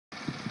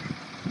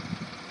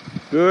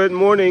Good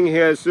morning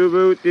here at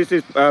Shibu. This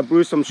is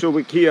Bruce from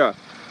Shibu Kia.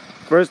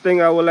 First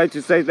thing I would like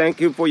to say thank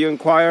you for your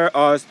inquiry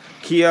on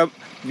Kia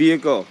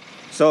vehicle.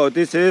 So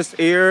this is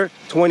Air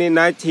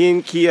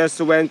 2019 Kia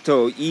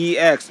Sorento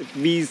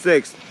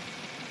Ex-V6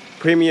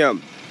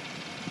 Premium.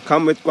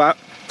 Come with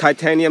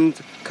titanium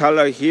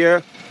color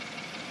here.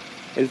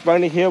 In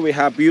front of here we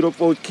have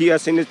beautiful Kia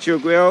signature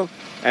grille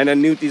and a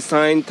new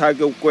design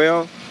Tiger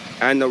grille.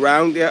 And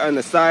around there on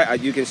the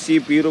side you can see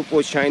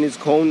beautiful Chinese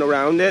cone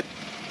around it.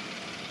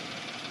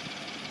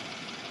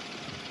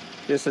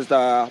 This is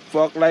the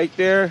fog light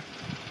there.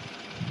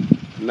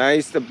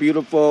 Nice, the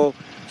beautiful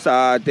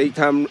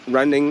daytime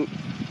running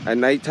and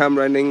nighttime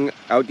running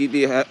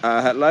LED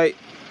headlight.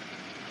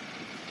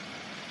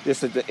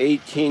 This is the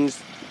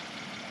 18th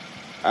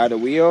at the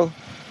wheel.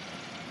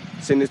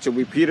 Signature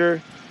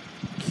repeater,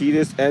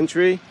 keyless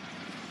entry.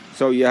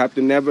 So you have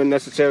to never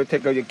necessarily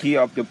take out your key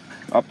off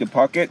the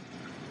pocket.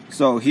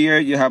 So here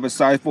you have a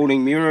side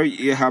folding mirror.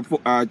 You have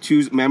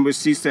choose member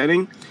seat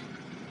setting,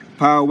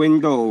 power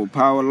window,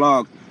 power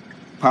lock,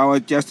 power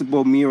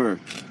adjustable mirror,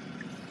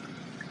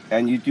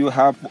 and you do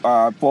have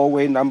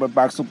 4-way number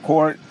back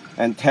support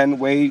and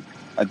 10-way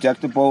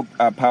adjustable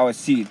power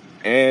seat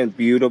and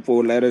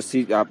beautiful leather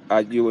seat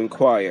as you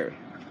inquire.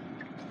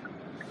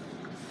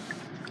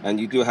 And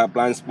you do have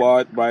blind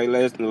spot,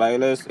 brightness, and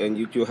lightless, and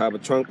you do have a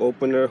trunk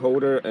opener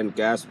holder and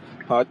gas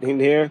pot in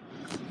here,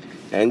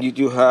 and you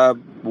do have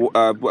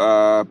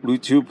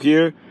Bluetooth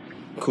here,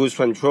 cruise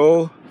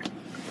control.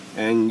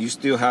 And you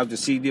still have the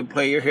CD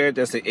player here.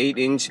 There's an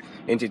 8-inch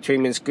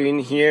entertainment screen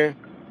here.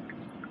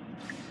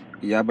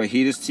 You have a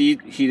heated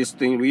seat, heated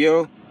steering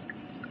wheel,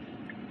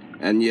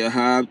 and you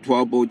have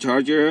 12-volt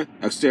charger,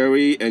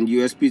 auxiliary and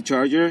USB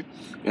charger.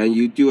 And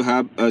you do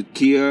have a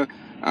Kia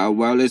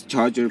wireless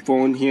charger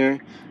phone here.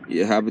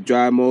 You have a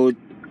drive mode,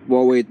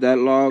 4-way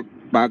deadlock,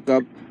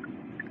 backup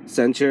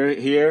sensor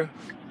here,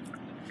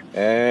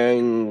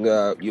 and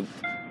you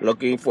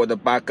looking for the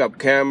backup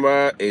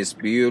camera. It's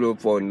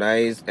beautiful,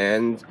 nice,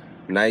 and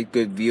nice,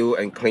 good view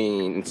and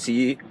clean,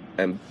 see,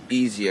 and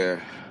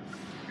easier.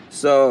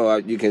 So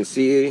you can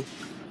see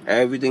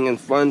everything in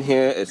front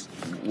here is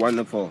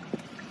wonderful.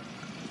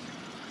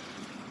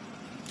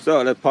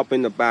 So let's pop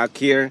in the back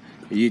here.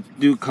 You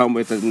do come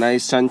with a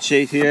nice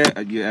sunshade here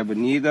if you ever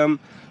need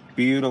them.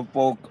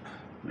 Beautiful,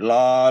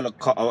 lot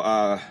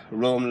of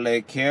room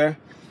leg here,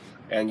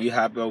 and you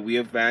have a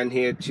wheel fan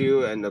here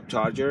too, and the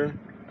charger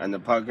and the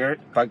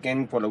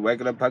plug-in for the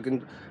regular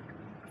plug-in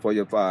for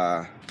your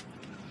iPad.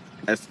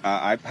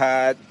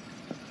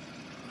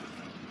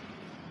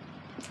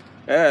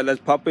 Yeah,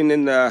 let's pop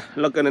in the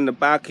looking in the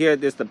back here.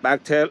 This the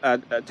back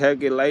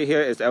tailgate light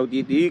here is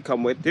LED,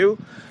 come with you,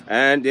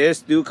 and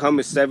this do come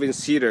with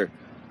 7-seater.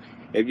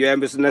 If you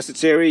have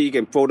necessary, you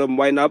can fold them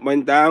right up,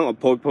 right down, or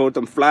pull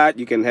them flat.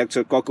 You can have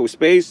extra cargo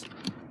space,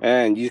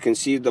 and you can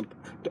see the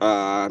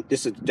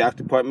this is the jack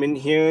department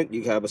here.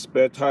 You have a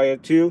spare tire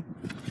too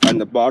on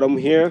the bottom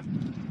here.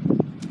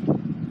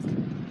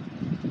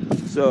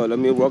 So let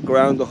me walk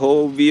around the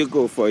whole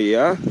vehicle for you.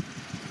 Huh?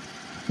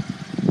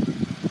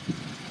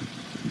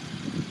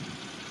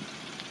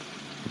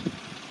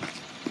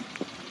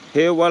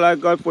 Here what I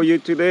got for you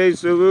today,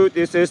 Shibu.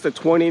 This is the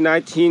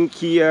 2019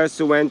 Kia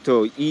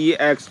Sorento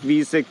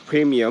Ex-V6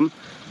 Premium.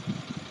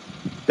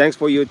 Thanks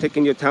for you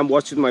taking your time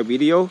watching my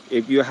video.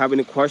 If you have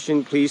any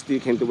questions, please you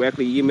can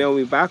directly email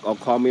me back or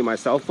call me my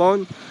cell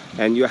phone.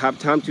 And you have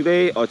time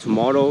today or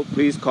tomorrow,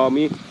 please call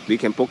me. We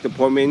can book the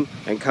appointment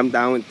and come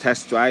down and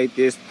test drive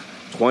this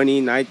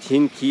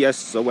 2019 Kia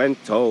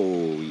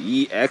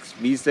Sorento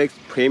Ex-V6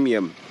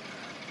 Premium.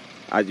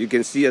 As you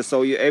can see, I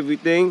show you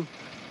everything.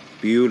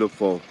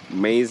 Beautiful,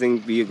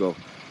 amazing vehicle.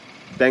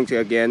 Thanks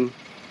again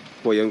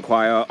for your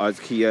inquiry on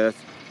Kia's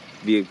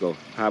vehicle.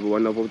 Have a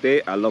wonderful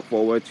day. I look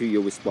forward to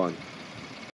your response.